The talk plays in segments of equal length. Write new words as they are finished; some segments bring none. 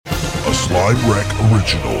Slime Wreck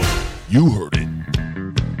original. You heard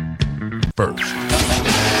it first.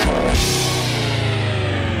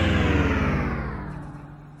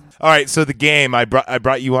 All right, so the game I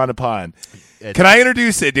brought you on upon. Can I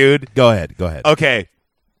introduce it, dude? Go ahead. Okay.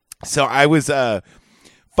 So I was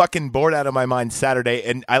fucking bored out of my mind Saturday,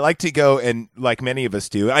 and I like to go and, like many of us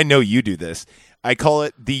do, I know you do this, I call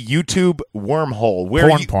it the YouTube wormhole.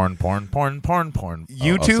 Porn.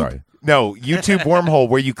 YouTube? Sorry. No, YouTube wormhole,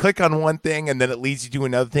 where you click on one thing and then it leads you to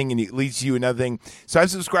another thing and it leads you to another thing. So I've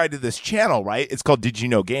subscribed to this channel, right? It's called Did You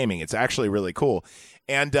Know Gaming. It's actually really cool.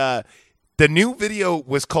 And the new video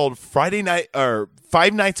was called Five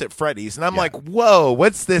Nights at Freddy's. And I'm like, whoa,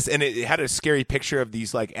 what's this? And it had a scary picture of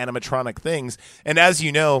these like animatronic things. And as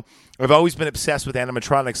you know, I've always been obsessed with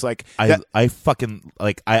animatronics. Like I fucking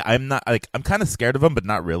like I'm not like I'm kind of scared of them, but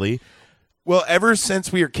not really. Well, ever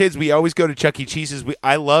since we were kids, we always go to Chuck E. Cheese's.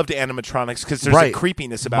 I loved animatronics because there's a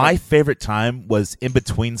creepiness about My it. favorite time was in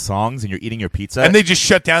between songs and you're eating your pizza. And they just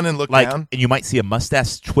shut down and look down. And you might see a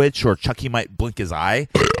mustache twitch or Chucky might blink his eye.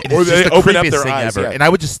 And Or it's they just the open up creepiest their thing eyes, ever. yeah. And I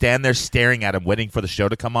would just stand there staring at him, waiting for the show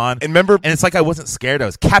to come on. And remember, and it's like I wasn't scared. I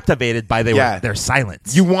was captivated by their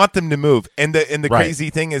silence. You want them to move. And the crazy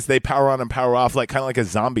thing is they power on and power off like kind of like a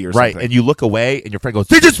zombie or something. Right. And you look away and your friend goes,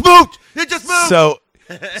 They just moved! So,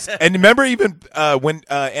 and remember even when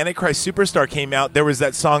Antichrist Superstar came out, there was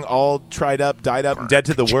that song All Tried Up, Died Up, and Dead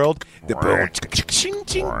to the World.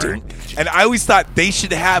 And I always thought they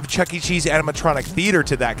should have Chuck E. Cheese animatronic theater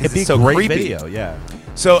to that because it's so great creepy. video, yeah.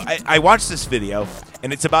 So I watched this video,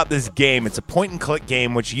 and it's about this game. It's a point-and-click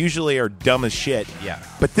game, which usually are dumb as shit. Yeah.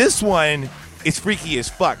 But this one is freaky as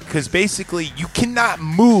fuck because basically you cannot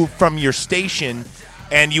move from your station,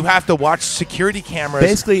 and you have to watch security cameras.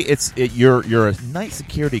 Basically, you're a night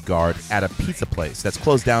security guard at a pizza place that's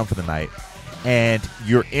closed down for the night, and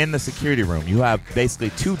you're in the security room. You have basically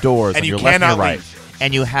two doors And on you your left and your cannot right, leave.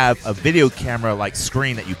 and you have a video camera like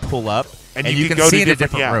screen that you pull up, And and you you can can go see to into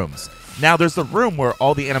different- different rooms. Now, there's the room where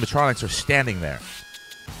all the animatronics are standing there,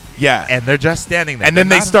 Yeah. and they're just standing there. And then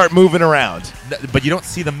They're they not- start moving around. but you don't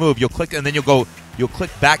see them move. You'll click, and then you'll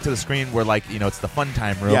click back to the screen where, like, it's the fun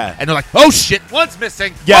time room. Yeah. And they're like, oh, shit, one's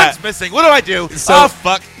missing. Yeah. One's missing. What do I do? So- Oh,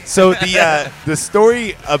 fuck. So the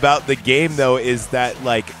story about the game, though, is that,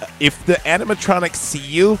 like, if the animatronics see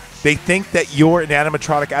you, they think that you're an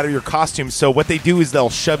animatronic out of your costume. So what they do is they'll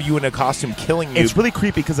shove you in a costume, killing you. It's really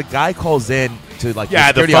creepy because a guy calls in to, like,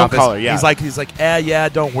 Yeah, the the security phone office. caller, yeah. He's like, yeah,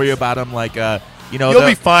 don't worry about him. Like, You'll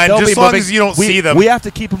be fine, they'll just be long moving. as you don't we, see them. We have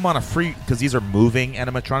to keep them on a free, because these are moving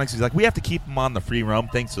animatronics. He's like, we have to keep them on the free roam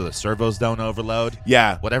thing so the servos don't overload.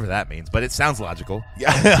 Yeah. Whatever that means, but it sounds logical.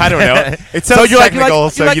 Yeah, I don't know. It sounds you're technical,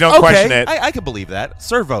 so you don't okay, question it. I can believe that.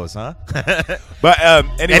 Servos, huh? But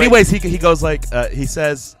Anyways, he goes like, he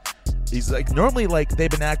says, he's like, normally, like, they've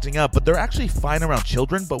been acting up, but they're actually fine around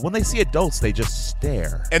children, but when they see adults, they just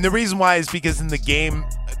stare. And the reason why is because in the game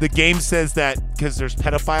says that because there's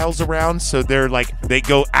pedophiles around, so they're like they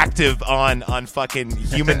go active on fucking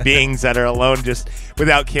human beings that are alone just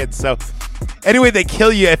without kids. So anyway, they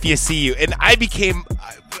kill you if you see you. And I became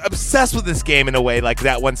obsessed with this game in a way like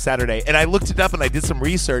that one Saturday. And I looked it up and I did some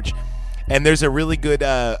research. And there's a really good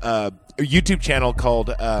YouTube channel called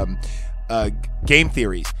Game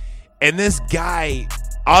Theories. And this guy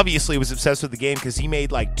obviously was obsessed with the game because he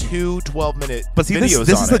made like 2 12-minute But see, videos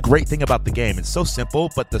this on is it. the great thing about the game. It's so simple,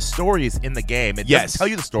 but the story is in the game. It Yes. doesn't tell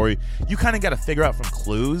you the story. You kind of got to figure out from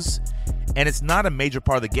clues, and it's not a major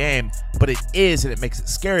part of the game, but it is, and it makes it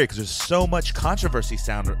scary because there's so much controversy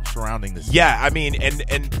surrounding this. Yeah, I mean,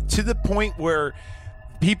 and to the point where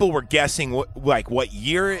people were guessing what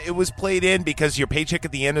year it was played in because your paycheck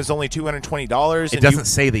at the end is only $220. It doesn't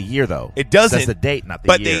say the year though. It doesn't. It says the date, not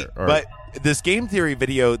the year. But this game theory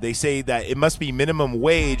video, they say that it must be minimum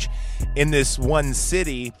wage in this one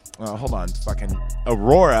city. Hold on, fucking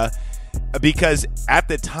Aurora, because at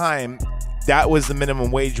the time that was the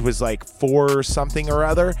minimum wage was like 4 something or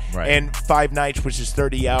other, Right. and 5 nights, which is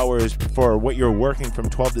 30 hours for what you're working from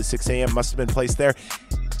 12 to 6 a.m. must have been placed there.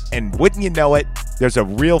 And wouldn't you know it, there's a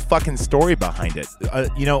real fucking story behind it. I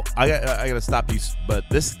gotta stop you. But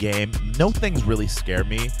this game, no things really scare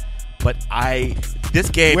me. But I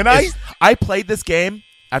played this game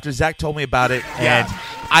after Zach told me about it, Yeah. and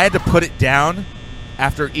I had to put it down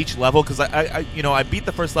after each level because I beat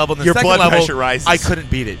the first level, and the Your second blood level pressure rises. I couldn't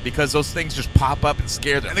beat it because those things just pop up and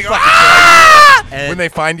scare them. And they go, "Ah!" when they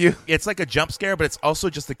find you. It's like a jump scare, but it's also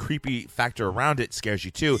just the creepy factor around it scares you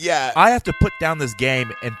too. Yeah. I have to put down this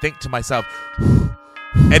game and think to myself,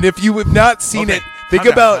 And if you have not seen Okay. it,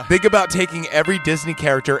 Think about taking every Disney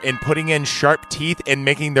character and putting in sharp teeth and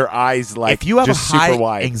making their eyes like if you have just a high super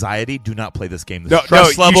wide. anxiety, do not play this game. No,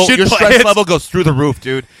 Your stress level goes through the roof,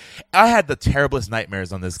 dude. I had the terriblest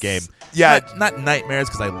nightmares on this game. Yeah, not nightmares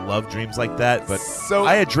because I love dreams like that, but so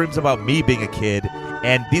I had dreams about me being a kid,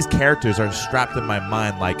 and these characters are strapped in my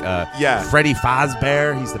mind like Freddy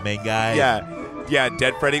Fazbear. He's the main guy. Yeah,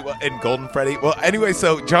 Dead Freddy and Golden Freddy. Well, anyway,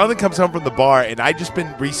 so Jonathan comes home from the bar, and I just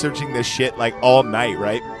been researching this shit like all night,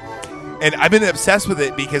 right? And I've been obsessed with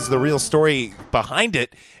it because the real story behind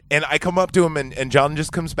it. And I come up to him, and Jonathan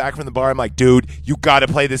just comes back from the bar. I'm like, dude, you got to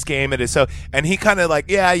play this game. And he kind of like,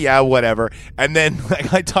 yeah, whatever. And then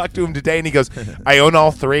like I talked to him today, and he goes, I own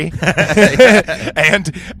all 3.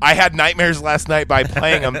 And I had nightmares last night by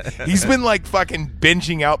playing them. He's been like fucking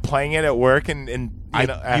binging out playing it at work and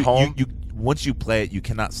at home. Once you play it, you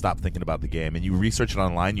cannot stop thinking about the game, and you research it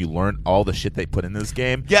online. You learn all the shit they put into this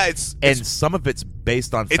game. Yeah, and some of it's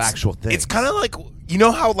based on factual things. It's kind of like, you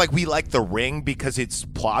know how like we like The Ring because it's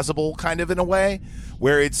plausible, kind of in a way,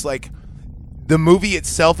 where it's like the movie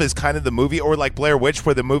itself is kind of the movie, or like Blair Witch,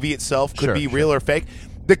 where the movie itself could be real or fake.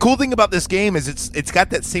 The cool thing about this game is it's got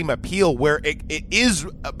that same appeal where it is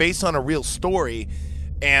based on a real story,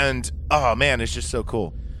 and oh man, it's just so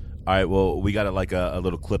cool. All right, well, we got a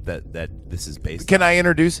little clip that this is based on. Can I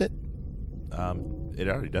introduce it? It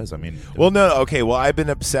already does. I mean, well, no, okay. Well, I've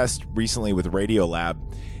been obsessed recently with Radiolab,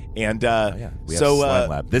 and we have Slime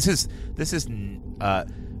Lab. This is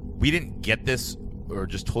we didn't get this or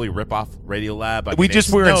just totally rip off Radiolab. I mean,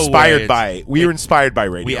 we were inspired by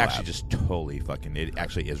Radiolab. We actually just totally fucking. It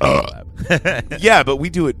actually is Radiolab. Yeah, but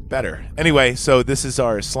we do it better. Anyway, so this is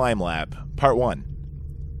our Slime Lab, Part 1.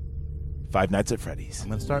 Five Nights at Freddy's. I'm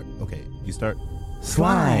going to start. Okay, you start.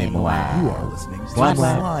 Slime Lab. You are listening. Slime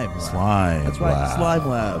Lab. Slime. That's right. Lab. Slime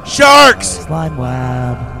Lab. Sharks! Slime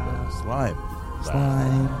Lab. Slime.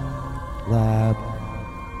 Slime Lab.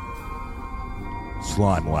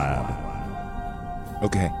 Slime Lab.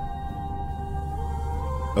 Okay.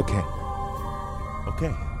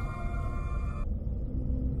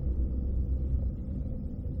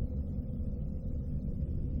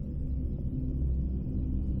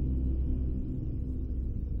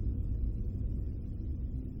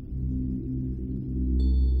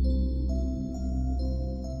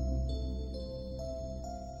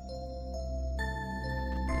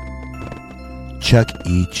 Chuck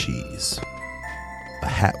E. Cheese. A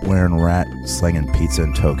hat-wearing rat slinging pizza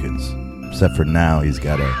and tokens. Except for now, he's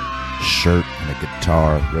got a shirt and a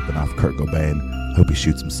guitar ripping off Kurt Cobain. Hope he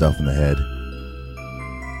shoots himself in the head.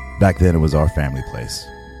 Back then, it was our family place.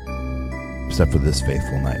 Except for this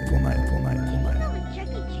faithful night. Chuck E.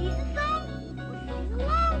 Cheese is on? Sing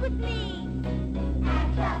along with me.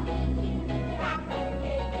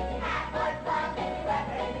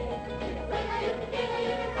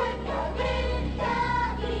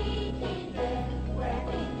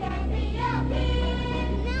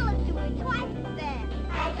 Now let's do it twice then.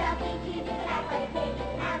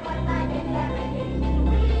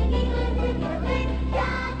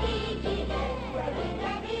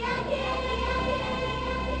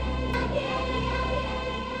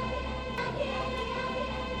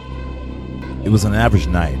 It was an average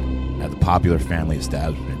night at the popular family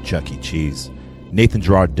establishment, Chuck E. Cheese. Nathan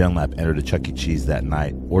Gerard Dunlap entered a Chuck E. Cheese that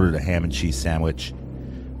night, ordered a ham and cheese sandwich,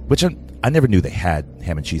 which I never knew they had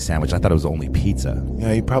ham and cheese sandwich. I thought it was only pizza.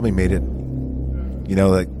 Yeah, he probably made it. You know,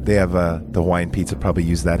 like they have the Hawaiian pizza, probably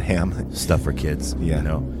use that ham. Stuff for kids, Yeah. you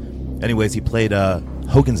know. Anyways, he played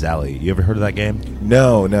Hogan's Alley. You ever heard of that game?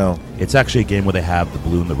 No. It's actually a game where they have the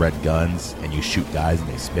blue and the red guns, and you shoot guys and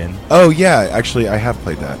they spin. Oh, yeah. Actually, I have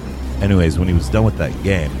played that. Anyways, when he was done with that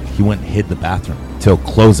game, he went and hid in the bathroom till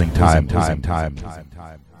closing time.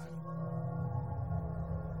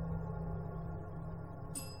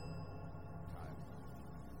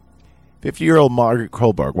 50-year-old Margaret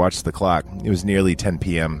Kohlberg watched the clock. It was nearly 10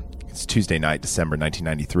 p.m. It's Tuesday night, December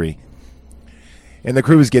 1993. And the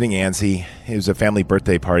crew was getting antsy. It was a family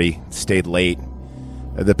birthday party. Stayed late.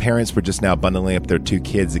 The parents were just now bundling up their 2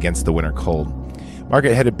 kids against the winter cold.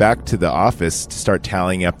 Margaret headed back to the office to start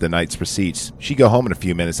tallying up the night's receipts. She'd go home in a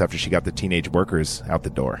few minutes after she got the teenage workers out the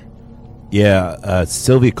door. Yeah,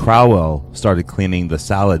 Sylvia Crowell started cleaning the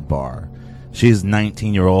salad bar. She's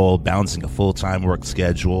 19-year-old, balancing a full-time work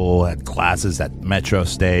schedule, had classes at Metro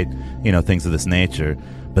State, things of this nature.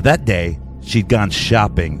 But that day, she'd gone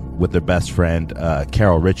shopping with their best friend,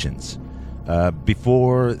 Carol Richens.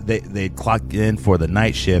 Before they'd clocked in for the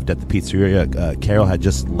night shift at the pizzeria, Carol had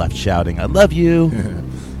just left shouting, "I love you,"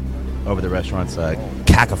 over the restaurant's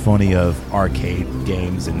cacophony of arcade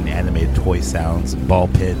games and animated toy sounds and ball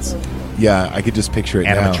pits. Yeah, I could just picture it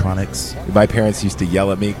now. Animatronics. My parents used to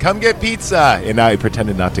yell at me, "Come get pizza," and I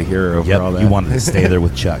pretended not to hear her over all that. You wanted to stay there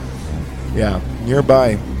with Chuck. Yeah,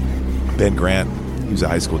 nearby, Ben Grant, he was a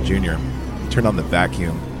high school junior, turned on the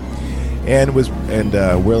vacuum and was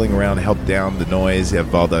whirling around, helped down the noise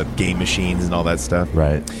of all the game machines and all that stuff.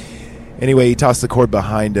 Right. Anyway, he tossed the cord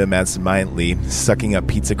behind him absentmindedly, sucking up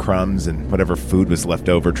pizza crumbs and whatever food was left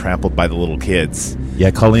over, trampled by the little kids.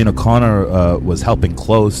 Yeah, Colleen O'Connor was helping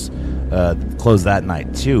close that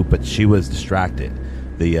night too, but she was distracted.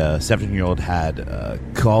 The 17-year-old had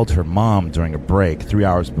called her mom during a break 3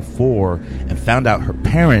 hours before and found out her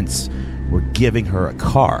parents were giving her a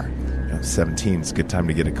car. 17 is a good time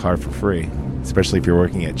to get a car for free, especially if you're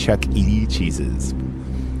working at Chuck E. Cheese's.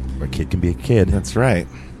 Where a kid can be a kid. That's right.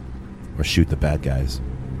 Or shoot the bad guys.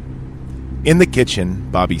 In the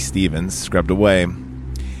kitchen, Bobby Stevens scrubbed away.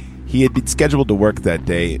 He had been scheduled to work that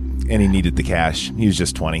day, and he needed the cash. He was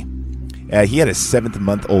just 20. He had a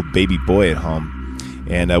 7-month-old baby boy at home,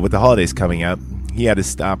 and with the holidays coming up, he had to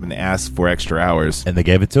stop and ask for extra hours. And they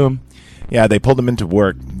gave it to him? Yeah, they pulled him into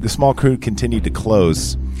work. The small crew continued to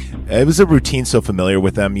close. It was a routine so familiar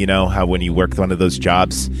with them, you know, how when you work one of those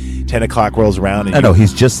jobs, 10 o'clock rolls around. And no,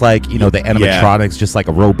 he's just like, the animatronics, just like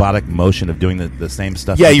a robotic motion of doing the same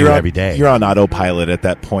stuff you do every day. You're on autopilot at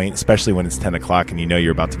that point, especially when it's 10 o'clock and you know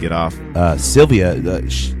you're about to get off. Sylvia,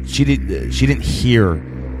 she didn't hear,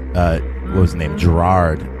 what was his name,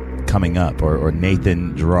 Gerard coming up, or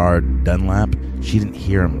Nathan Gerard Dunlap. She didn't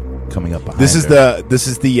hear him coming up behind This is her.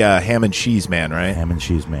 the ham and cheese man, right? Ham and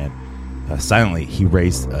cheese man. Silently, he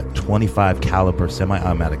raised a .25 caliber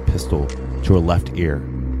semi-automatic pistol to her left ear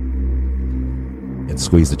and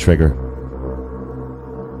squeezed the trigger.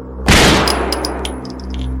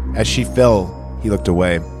 As she fell, he looked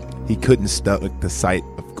away. He couldn't stomach the sight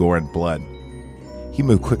of gore and blood. He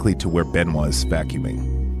moved quickly to where Ben was,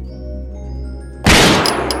 vacuuming.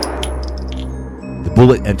 The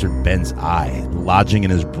bullet entered Ben's eye, lodging in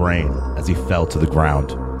his brain as he fell to the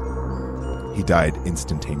ground. He died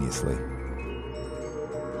instantaneously.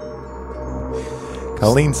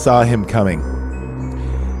 Colleen saw him coming.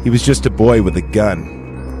 He was just a boy with a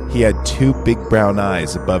gun. He had 2 big brown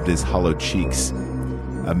eyes above his hollow cheeks,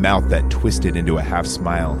 a mouth that twisted into a half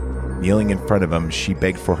smile. Kneeling in front of him, she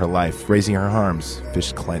begged for her life, raising her arms,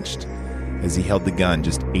 fists clenched, as he held the gun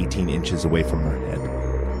just 18 inches away from her head.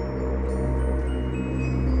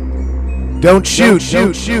 Don't shoot!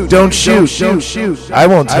 Don't shoot! I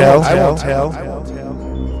won't tell.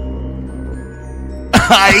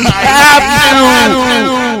 I have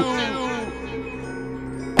to!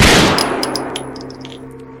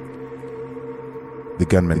 The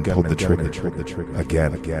gunman pulled the trigger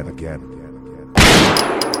again.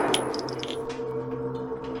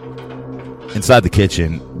 Inside the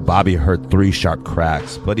kitchen, Bobby heard 3 sharp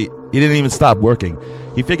cracks, but he didn't even stop working.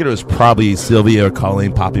 He figured it was probably Sylvia or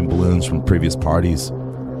Colleen popping balloons from previous parties.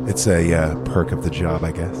 It's a perk of the job,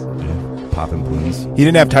 I guess. Yeah, popping balloons. He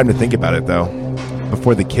didn't have time to think about it, though,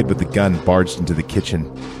 before the kid with the gun barged into the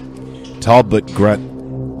kitchen. Tall but grunt,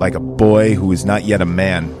 like a boy who is not yet a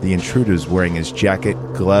man, the intruder was wearing his jacket,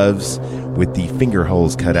 gloves, with the finger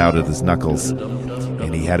holes cut out of his knuckles,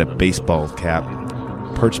 and he had a baseball cap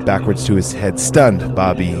perched backwards to his head. Stunned,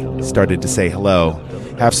 Bobby started to say hello.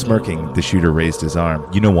 Half smirking, the shooter raised his arm.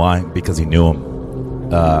 You know why? Because he knew him.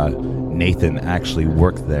 Nathan actually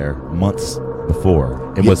worked there months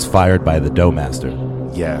before and was fired by the dough master.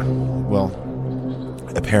 Yeah, well,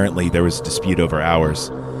 apparently there was a dispute over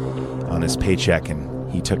hours on his paycheck,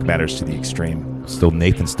 and he took matters to the extreme.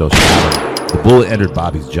 Nathan still shouted. The bullet entered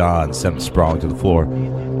Bobby's jaw and sent him sprawling to the floor.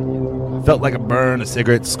 Felt like a burn, a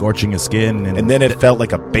cigarette scorching his skin. And then it felt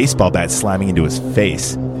like a baseball bat slamming into his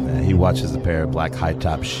face. He watched as a pair of black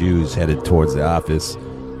high-top shoes headed towards the office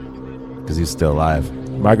because he's still alive.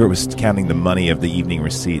 Margaret was counting the money of the evening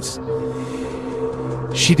receipts.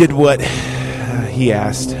 She did what he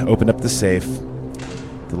asked, opened up the safe.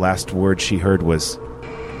 The last word she heard was,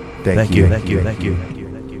 Thank you.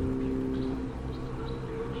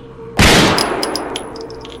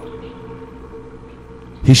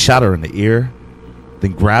 He shot her in the ear,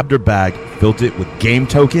 then grabbed her bag, filled it with game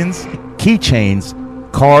tokens, keychains,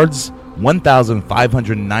 cards,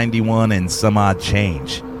 1,591 and some odd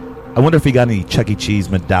change. I wonder if he got any Chuck E. Cheese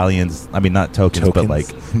medallions. I mean, not tokens, but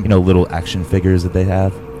like, little action figures that they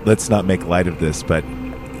have. Let's not make light of this, but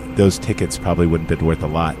those tickets probably wouldn't have been worth a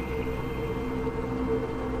lot.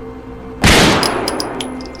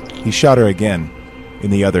 He shot her again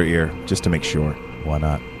in the other ear, just to make sure. Why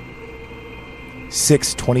not?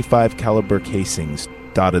 6 .25 caliber casings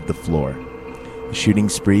dotted the floor. The shooting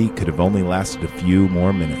spree could have only lasted a few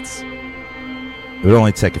more minutes. It would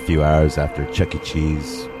only take a few hours after Chuck E.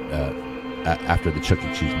 Cheese, after the Chuck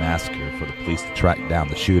E. Cheese massacre, for the police to track down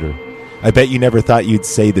the shooter. I bet you never thought you'd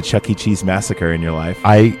say the Chuck E. Cheese massacre in your life.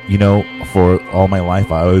 For all my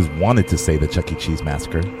life, I always wanted to say the Chuck E. Cheese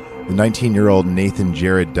massacre. The 19-year-old Nathan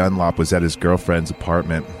Jared Dunlop was at his girlfriend's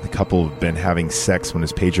apartment. The couple had been having sex when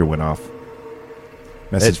his pager went off.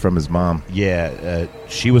 Message from his mom. Yeah,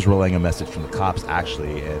 she was relaying a message from the cops,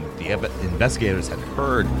 actually, and the investigators had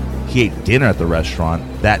heard he ate dinner at the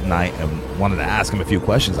restaurant that night and wanted to ask him a few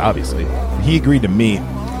questions, obviously. He agreed to meet,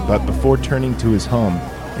 but before turning to his home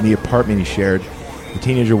in the apartment he shared, the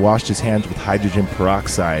teenager washed his hands with hydrogen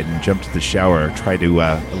peroxide and jumped to the shower, tried to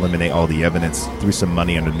eliminate all the evidence, threw some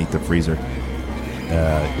money underneath the freezer.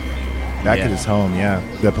 Back at his home,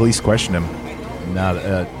 the police questioned him.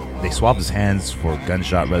 Now, they swabbed his hands for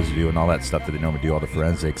gunshot residue and all that stuff that they normally do, all the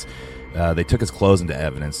forensics. They took his clothes into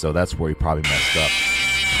evidence, so that's where he probably messed up.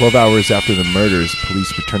 12 hours after the murders,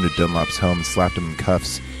 police returned to Dunlop's home and slapped him in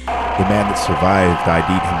cuffs. The man that survived ID'd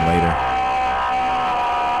him later.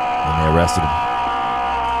 And they arrested him.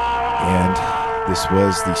 And this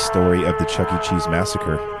was the story of the Chuck E. Cheese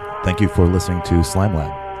massacre. Thank you for listening to Slime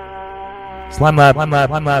Lab. Slime Lab, Slime Lab,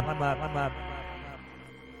 Slime Lab, Slime Lab, Slime Lab.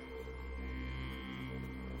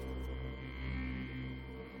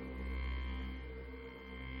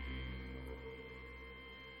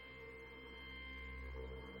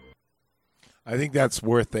 I think that's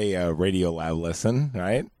worth a Radio Lab listen,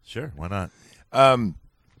 right? Sure, why not?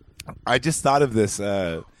 I just thought of this.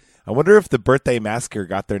 I wonder if the birthday massacre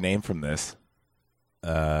got their name from this.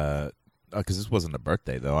 Because this wasn't a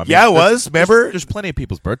birthday, though. I mean, it was. Remember? There's plenty of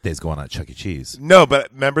people's birthdays going on at Chuck E. Cheese. No,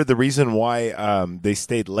 but remember the reason why they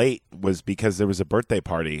stayed late was because there was a birthday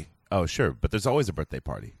party. Oh, sure, but there's always a birthday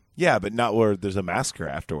party. Yeah, but not where there's a massacre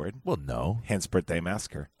afterward. Well, no. Hence birthday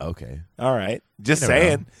massacre. Okay. All right. Just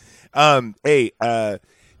saying. Hey,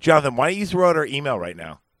 Jonathan, why don't you throw out our email right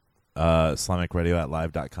now?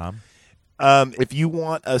 IslamicRadio@live.com. If you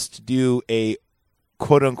want us to do a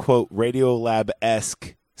quote-unquote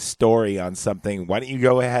Radiolab-esque story on something, why don't you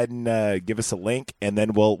go ahead and give us a link, and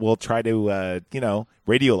then we'll try to,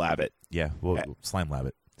 Radiolab it. Yeah, we'll Slime Lab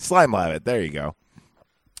it. Slime Lab it. There you go.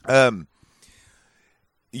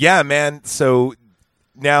 Yeah, man. So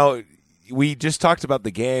now we just talked about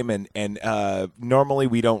the game, and normally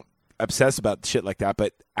we don't obsess about shit like that,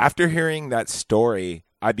 but after hearing that story,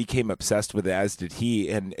 I became obsessed with it, as did he,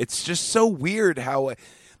 and it's just so weird how,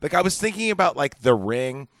 like, I was thinking about, like, The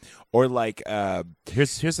Ring, or, like...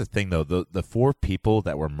 Here's the thing, though. The four people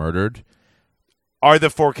that were murdered are the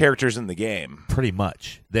four characters in the game. Pretty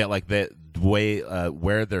much. They, like, the way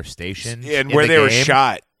where they're stationed and where they were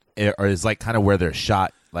shot. Or is, like, kind of where they're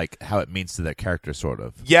shot, like, how it means to their character, sort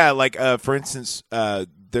of. Yeah, like, for instance...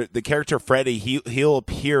 The character Freddy, he'll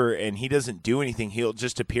appear and he doesn't do anything. He'll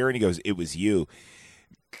just appear and he goes, "It was you."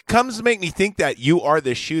 Comes to make me think that you are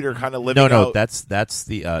the shooter, kind of living. No, out. that's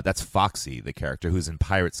Foxy, the character who's in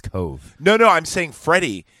Pirates Cove. No, I'm saying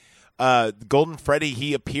Freddy, Golden Freddy.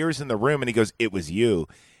 He appears in the room and he goes, "It was you,"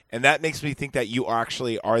 and that makes me think that you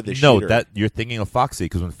actually are the shooter. No, that you're thinking of Foxy,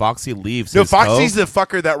 because when Foxy leaves, no, his Foxy's cove, the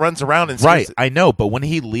fucker that runs around and right. says, I know, but when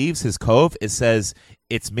he leaves his cove, it says,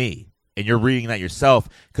 "It's me." And you're reading that yourself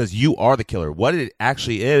because you are the killer. What it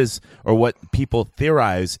actually is, or what people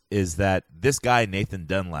theorize, is that this guy, Nathan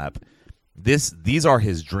Dunlap, these are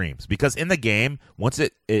his dreams. Because in the game, once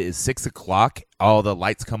it is 6 o'clock, all the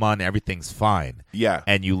lights come on, everything's fine. Yeah.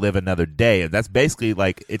 And you live another day. And that's basically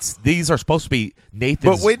like, these are supposed to be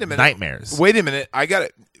Nathan's nightmares. Wait a minute. I got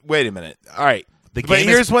it. Wait a minute. All right. But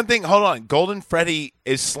here's one thing. Hold on. Golden Freddy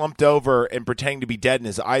is slumped over and pretending to be dead, and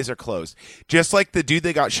his eyes are closed. Just like the dude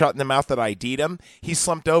that got shot in the mouth that ID'd him, he's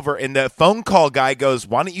slumped over, and the phone call guy goes,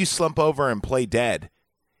 "Why don't you slump over and play dead?"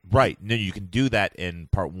 Right. No, you can do that in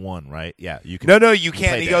part 1, right? Yeah. You can. No, you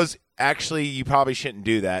can't. He goes, "Actually, you probably shouldn't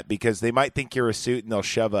do that because they might think you're a suit and they'll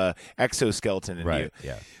shove a exoskeleton in you."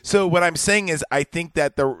 Yeah. So what I'm saying is, I think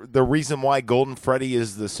that the reason why Golden Freddy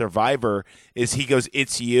is the survivor is he goes,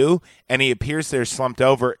 "It's you," and he appears there slumped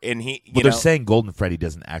over, and they're saying Golden Freddy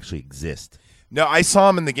doesn't actually exist. No, I saw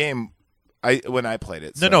him in the game. When I played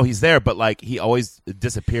it. So. No, he's there, but like he always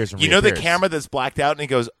disappears and you know the camera that's blacked out and it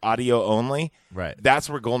goes audio only? Right. That's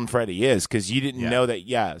where Golden Freddy is because you didn't know that.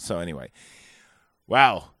 Yeah, so anyway.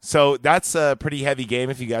 Wow. So that's a pretty heavy game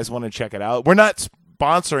if you guys want to check it out. We're not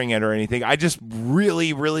sponsoring it or anything. I just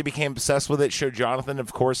really, really became obsessed with it. Showed Jonathan,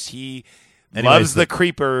 of course, he Anyways, Loves the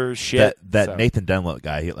creeper shit. that so. Nathan Denlock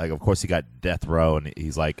guy. Of course, he got death row, and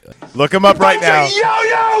he's like, Look him up right now.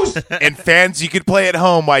 And fans, you could play at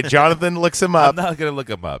home while Jonathan looks him I'm up. not gonna look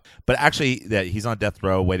him up. But actually, that he's on death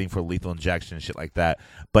row, waiting for lethal injection and shit like that.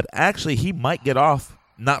 But actually, he might get off.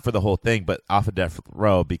 Not for the whole thing, but off of death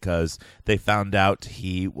row because they found out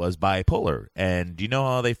he was bipolar. And do you know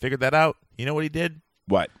how they figured that out? You know what he did?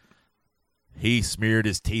 What? He smeared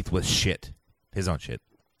his teeth with shit. His own shit.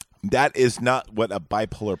 That is not what a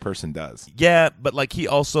bipolar person does. Yeah, but like he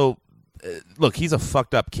also look, he's a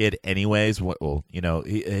fucked up kid anyways. Well,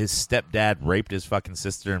 his stepdad raped his fucking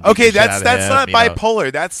sister and beat Okay, the shit out of that's him, not you know.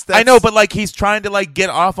 bipolar. That's I know, but like he's trying to like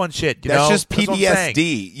get off on shit, that's just That's what I'm saying.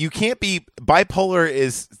 PTSD. You can't be bipolar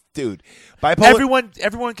is dude. Bipolar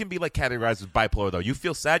Everyone can be like categorized as bipolar though. You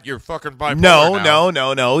feel sad, you're fucking bipolar.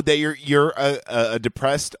 now. No. That you're a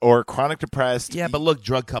depressed or chronic depressed. Yeah, but look,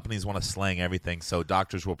 drug companies want to slang everything, so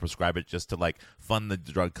doctors will prescribe it just to like fund the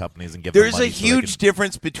drug companies and give them There's money a so they huge can-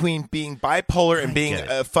 difference between being bipolar and being get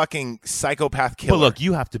it. a fucking psychopath killer. But look,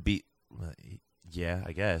 you have to be. Yeah,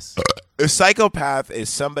 I guess. A psychopath is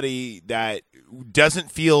somebody that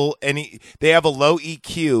doesn't feel any. They have a low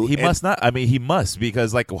EQ. He and- must not. I mean, he must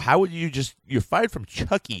because, like, how would you you're fired from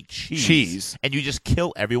Chuck E. Cheese and you just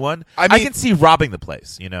kill everyone? I mean- can see robbing the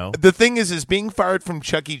place. The thing is being fired from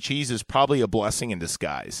Chuck E. Cheese is probably a blessing in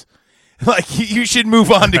disguise. Like you should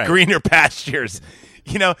move on to Right. greener pastures.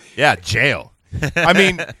 Yeah, jail. I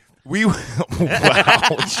mean,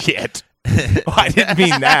 wow, shit. I didn't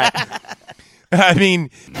mean that. I mean,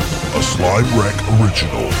 A Slime Wreck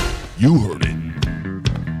original. You heard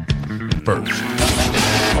it first.